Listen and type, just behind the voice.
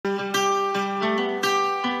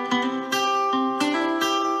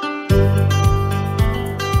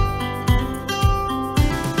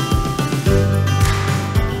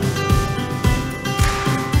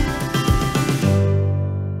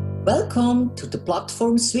to the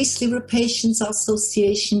platform Swiss Liver Patients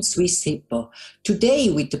Association, Swiss HIPAA.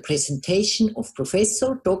 Today with the presentation of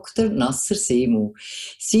Professor Dr. Nasser Semmo,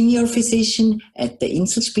 Senior Physician at the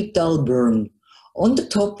Inselspital Bern, on the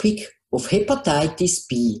topic of Hepatitis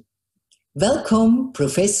B. Welcome,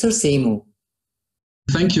 Professor Semmo.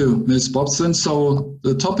 Thank you, Ms. Bobson. So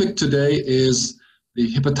the topic today is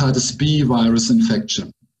the hepatitis B virus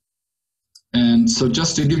infection. And so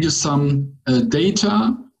just to give you some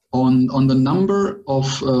data on the number of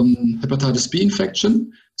hepatitis B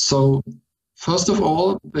infection. So first of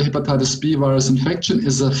all, the hepatitis B virus infection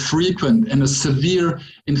is a frequent and a severe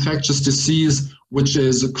infectious disease which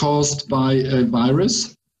is caused by a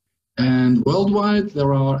virus. And worldwide,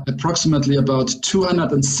 there are approximately about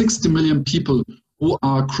 260 million people who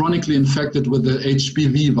are chronically infected with the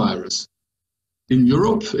HBV virus. In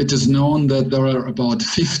Europe, it is known that there are about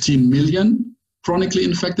 15 million chronically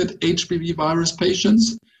infected HBV virus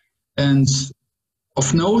patients. And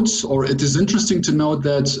of note, or it is interesting to note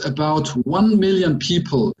that about 1 million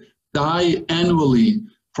people die annually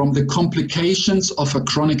from the complications of a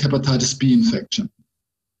chronic hepatitis B infection.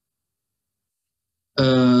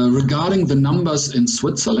 Regarding the numbers in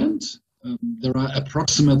Switzerland, there are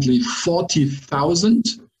approximately 40,000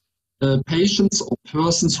 patients or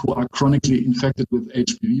persons who are chronically infected with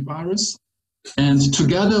HBV virus. And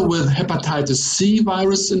together with hepatitis C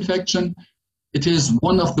virus infection, it is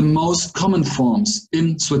one of the most common forms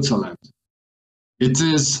in Switzerland. It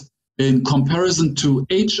is, in comparison to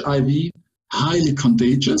HIV, highly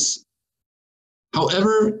contagious.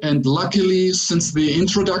 However, and luckily, since the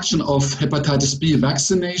introduction of hepatitis B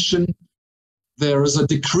vaccination, there is a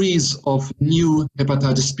decrease of new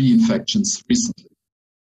hepatitis B infections recently.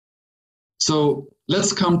 So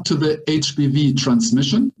let's come to the HBV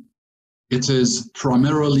transmission. It is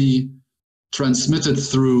primarily transmitted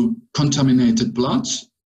through contaminated blood.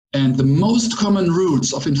 And the most common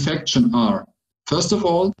routes of infection are, first of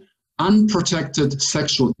all, unprotected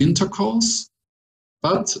sexual intercourse,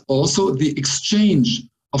 but also the exchange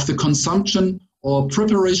of the consumption or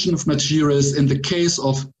preparation of materials in the case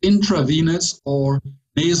of intravenous or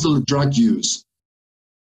nasal drug use.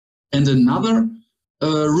 And another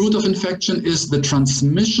route of infection is the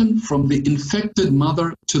transmission from the infected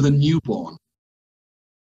mother to the newborn.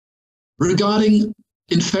 Regarding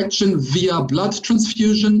infection via blood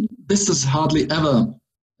transfusion, this is hardly ever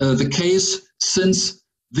the case since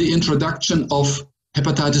the introduction of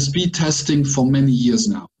hepatitis B testing for many years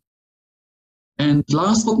now. And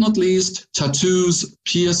last but not least, tattoos,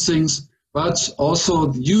 piercings, but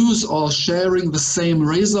also use or sharing the same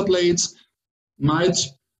razor blades might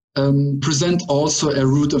present also a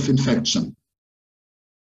route of infection.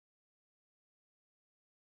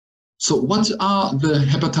 So what are the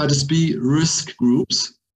hepatitis B risk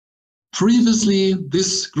groups? Previously,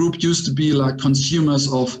 this group used to be like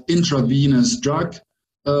consumers of intravenous drug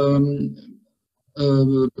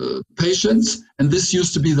patients, and this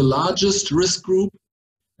used to be the largest risk group.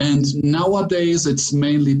 And nowadays, it's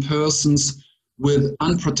mainly persons with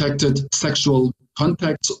unprotected sexual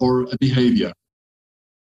contacts or behavior.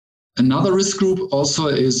 Another risk group also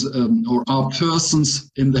is or are persons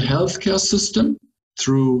in the healthcare system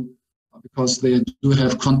because they do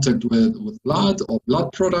have contact with blood or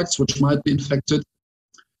blood products which might be infected.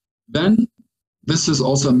 Then this is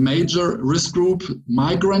also a major risk group,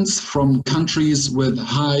 migrants from countries with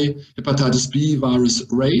high hepatitis B virus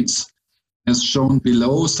rates, as shown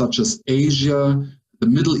below, such as Asia, the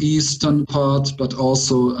Middle Eastern part, but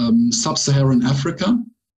also sub-Saharan Africa.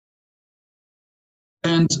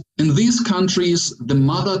 And in these countries, the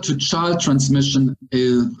mother-to-child transmission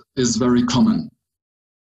is very common.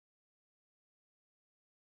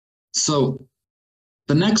 So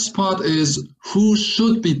the next part is who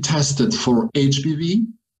should be tested for HBV.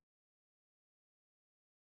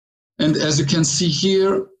 And as you can see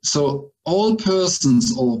here, so all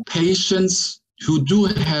persons or patients who do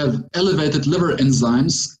have elevated liver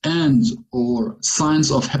enzymes and or signs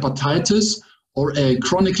of hepatitis or a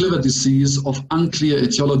chronic liver disease of unclear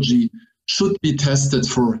etiology should be tested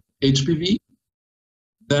for HBV.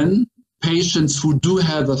 Then patients who do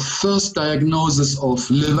have a first diagnosis of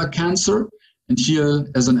liver cancer, and here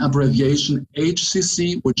as an abbreviation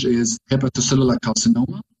HCC, which is hepatocellular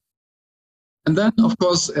carcinoma. And then, of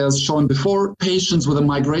course, as shown before, patients with a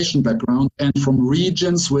migration background and from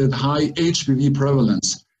regions with high HBV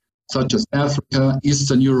prevalence, such as Africa,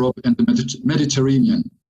 Eastern Europe, and the Mediterranean.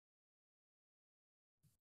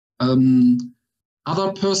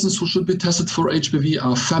 Other persons who should be tested for HBV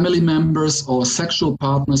are family members or sexual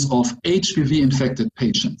partners of HBV-infected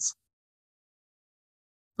patients.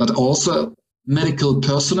 But also medical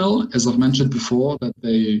personnel, as I've mentioned before, that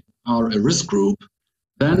they are a risk group.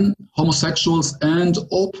 Then homosexuals and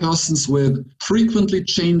all persons with frequently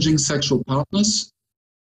changing sexual partners,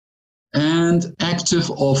 and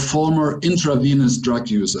active or former intravenous drug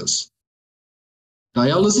users.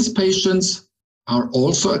 Dialysis patients are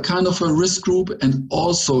also a kind of a risk group and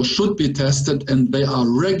also should be tested, and they are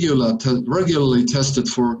regularly tested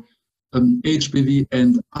for HBV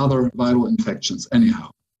and other viral infections anyhow.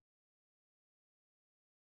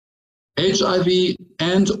 HIV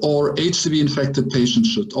and or HCV infected patients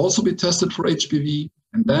should also be tested for HBV,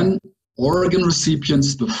 and then organ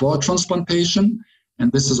recipients before transplantation.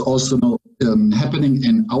 And this is also happening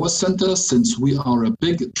in our center, since we are a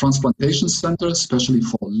big transplantation center, especially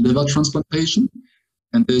for liver transplantation.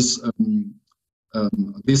 And this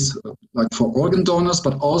like for organ donors,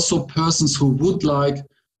 but also persons who would like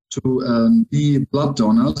to be blood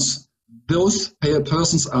donors. Those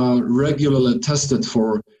persons are regularly tested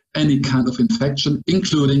for any kind of infection,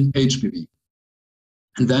 including HBV.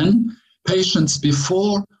 And then patients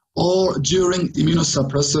before or during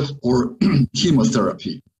immunosuppressive or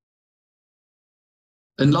chemotherapy.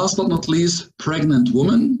 And last but not least, pregnant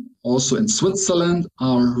women, also in Switzerland,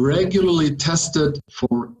 are regularly tested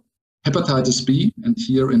for hepatitis B, and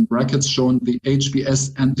here in brackets shown the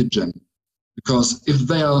HBs antigen. Because if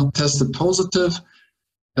they are tested positive,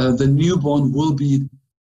 the newborn will be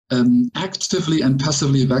actively and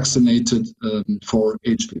passively vaccinated for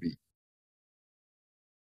HBV.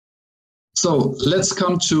 So let's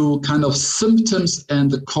come to kind of symptoms and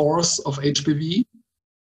the course of HBV.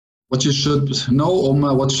 What you should know,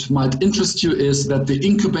 or what might interest you, is that the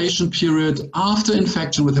incubation period after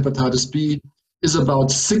infection with hepatitis B is about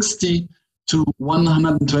 60 to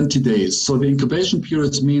 120 days. So the incubation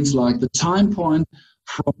period means like the time point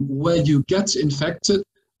from where you get infected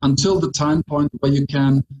until the time point where you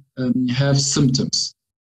can have symptoms.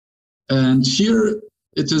 And here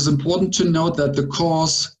it is important to note that the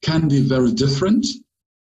cause can be very different.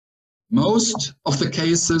 Most of the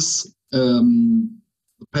cases, the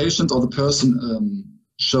patient or the person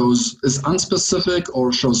is unspecific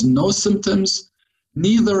or shows no symptoms,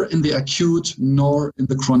 neither in the acute nor in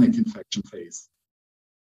the chronic infection phase.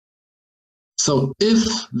 So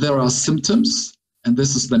if there are symptoms, and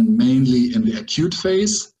this is then mainly in the acute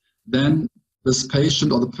phase, then this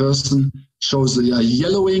patient or the person shows a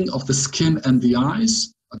yellowing of the skin and the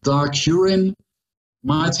eyes, a dark urine,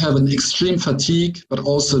 might have an extreme fatigue, but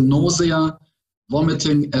also nausea,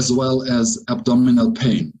 vomiting, as well as abdominal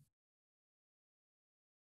pain.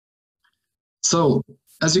 So,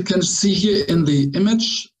 as you can see here in the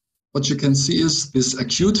image, what you can see is this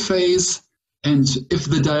acute phase, and if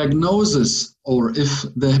the diagnosis or if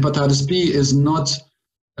the hepatitis B is not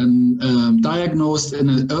diagnosed in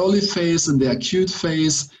an early phase, in the acute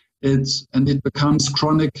phase, it becomes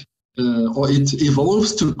chronic, or it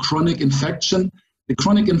evolves to chronic infection. The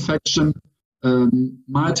chronic infection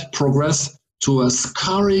might progress to a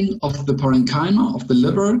scarring of the parenchyma of the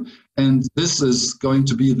liver, and this is going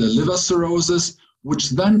to be the liver cirrhosis,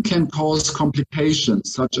 which then can cause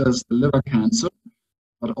complications such as the liver cancer,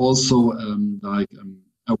 but also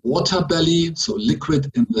a water belly, so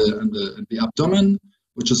liquid in the abdomen,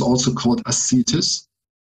 which is also called ascites.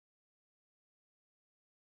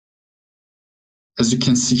 As you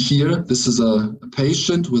can see here, this is a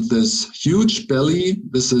patient with this huge belly.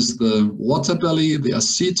 This is the water belly, the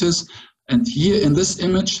ascites. And here in this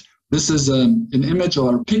image, this is an image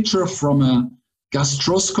or a picture from a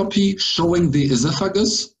gastroscopy showing the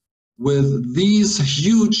esophagus with these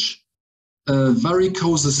huge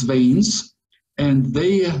varicose veins, and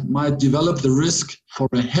they might develop the risk for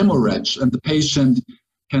a hemorrhage, and the patient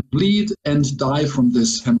can bleed and die from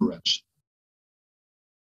this hemorrhage.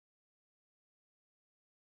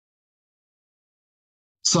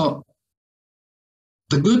 So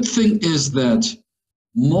the good thing is that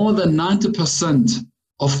more than 90%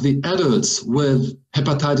 of the adults with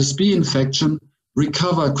hepatitis B infection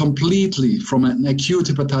recover completely from an acute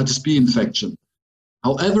hepatitis B infection.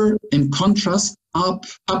 However, in contrast, up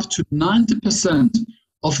to 90%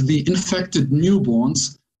 of the infected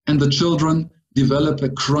newborns and the children develop a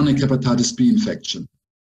chronic hepatitis B infection.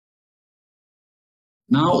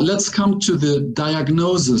 Now let's come to the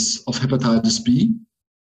diagnosis of hepatitis B.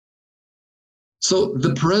 So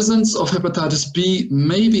the presence of hepatitis B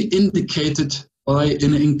may be indicated by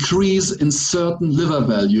an increase in certain liver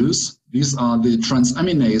values. These are the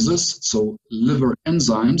transaminases, so liver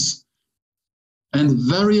enzymes. And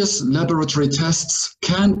various laboratory tests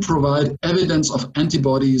can provide evidence of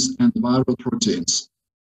antibodies and viral proteins.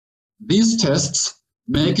 These tests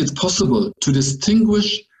make it possible to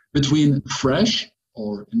distinguish between fresh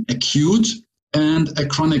or an acute and a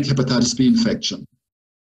chronic hepatitis B infection.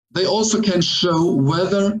 they also can show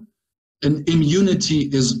whether an immunity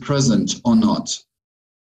is present or not.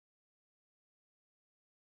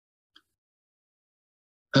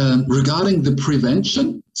 Regarding the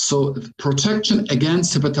prevention, so protection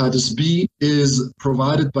against hepatitis B is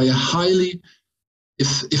provided by a highly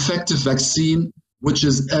effective vaccine, which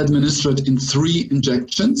is administered in 3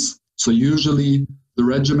 injections. So usually the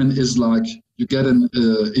regimen is like you get an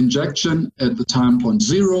injection at the time point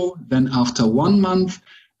 0, then after 1 month,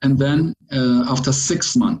 and then after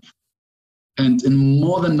 6 months. And in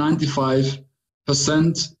more than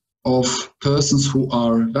 95% of persons who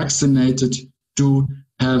are vaccinated do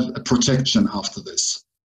have a protection after this.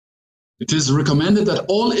 It is recommended that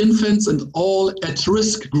all infants and all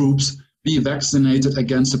at-risk groups be vaccinated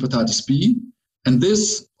against hepatitis B, and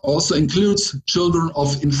this also includes children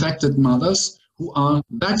of infected mothers who are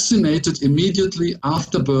vaccinated immediately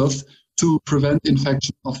after birth to prevent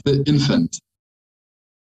infection of the infant.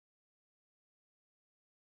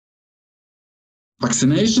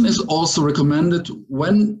 Vaccination is also recommended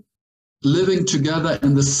when living together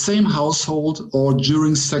in the same household or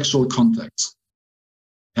during sexual contacts.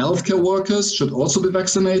 Healthcare workers should also be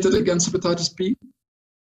vaccinated against hepatitis B.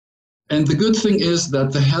 And the good thing is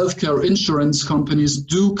that the healthcare insurance companies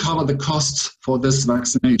do cover the costs for this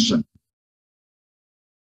vaccination.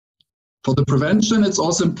 For the prevention, it's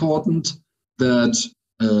also important that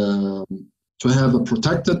to have a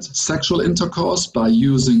protected sexual intercourse by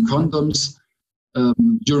using condoms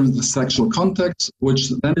during the sexual contact, which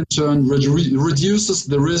then in turn reduces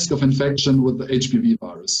the risk of infection with the HBV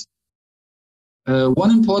virus.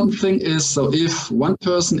 One important thing is, so if one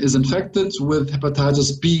person is infected with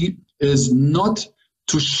hepatitis B, is not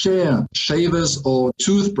to share shavers or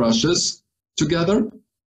toothbrushes together.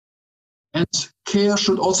 And care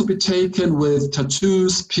should also be taken with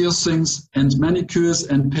tattoos, piercings, and manicures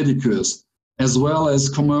and pedicures, as well as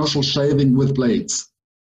commercial shaving with blades.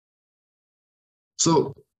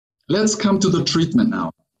 So let's come to the treatment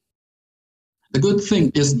now. The good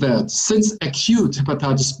thing is that since acute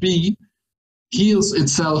hepatitis B heals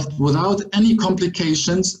itself without any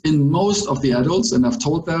complications in most of the adults, and I've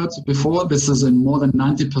told that before, this is in more than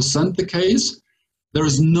 90% the case, there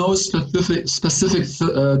is no specific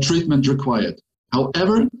treatment required.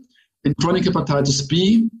 However, in chronic hepatitis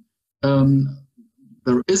B,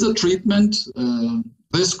 there is a treatment.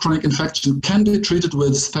 This chronic infection can be treated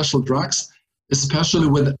with special drugs, especially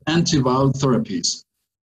with antiviral therapies.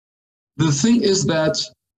 The thing is that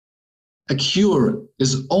a cure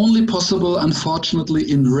is only possible,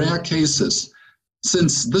 unfortunately, in rare cases,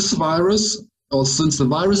 since this virus, or since the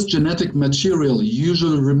virus genetic material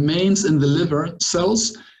usually remains in the liver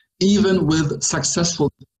cells, even with successful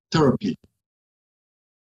therapy.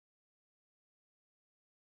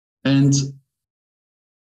 And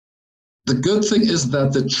the good thing is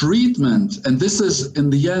that the treatment, and this is in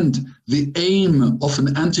the end the aim of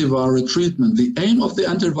an antiviral treatment, the aim of the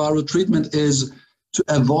antiviral treatment is to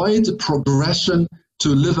avoid progression to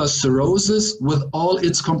liver cirrhosis with all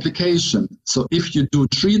its complications. So if you do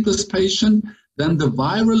treat this patient, then the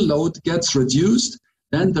viral load gets reduced,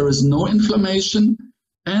 then there is no inflammation,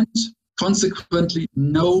 and consequently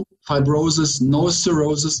no fibrosis, no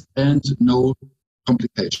cirrhosis, and no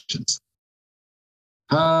complications.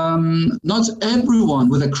 Not everyone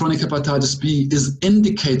with a chronic hepatitis B is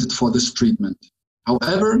indicated for this treatment.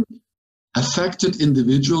 However, affected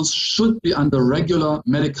individuals should be under regular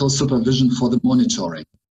medical supervision for the monitoring.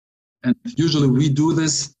 And usually we do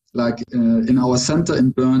this like in our center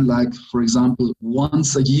in Bern, like for example,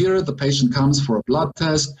 once a year, the patient comes for a blood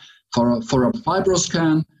test, for a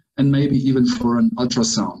fibroscan, and maybe even for an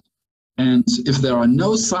ultrasound. And if there are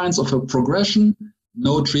no signs of a progression,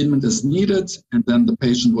 no treatment is needed, and then the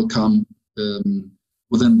patient will come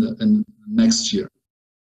within the next year.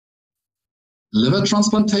 Liver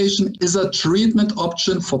transplantation is a treatment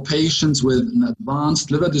option for patients with an advanced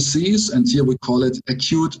liver disease, and here we call it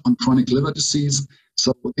acute on chronic liver disease.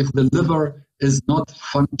 So if the liver is not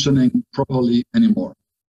functioning properly anymore.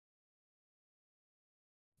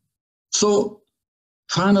 So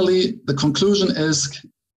finally, the conclusion is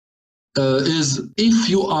if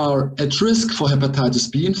you are at risk for hepatitis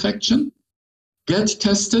B infection, get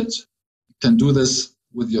tested. You can do this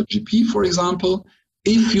with your GP, for example.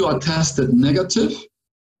 If you are tested negative,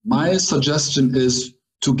 my suggestion is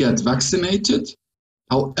to get vaccinated.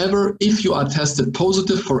 However, if you are tested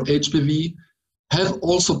positive for HBV, have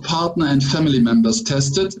also partner and family members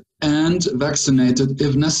tested and vaccinated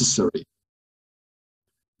if necessary.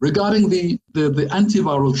 Regarding the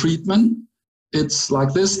antiviral treatment, it's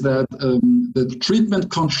like this, that the treatment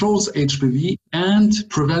controls HBV and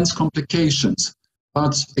prevents complications.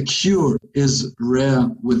 but a cure is rare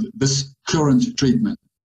with this current treatment.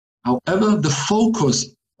 However, the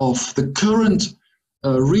focus of the current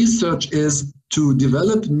research is to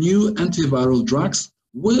develop new antiviral drugs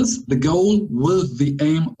with the goal, with the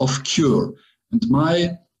aim of cure. And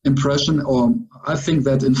my impression, or I think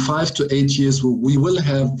that in 5 to 8 years, we will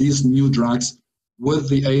have these new drugs with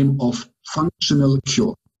the aim of functional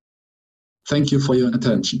cure. Thank you for your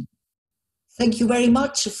attention. Thank you very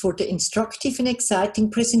much for the instructive and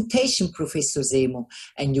exciting presentation, Professor Semmo,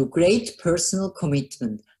 and your great personal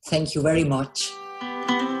commitment. Thank you very much.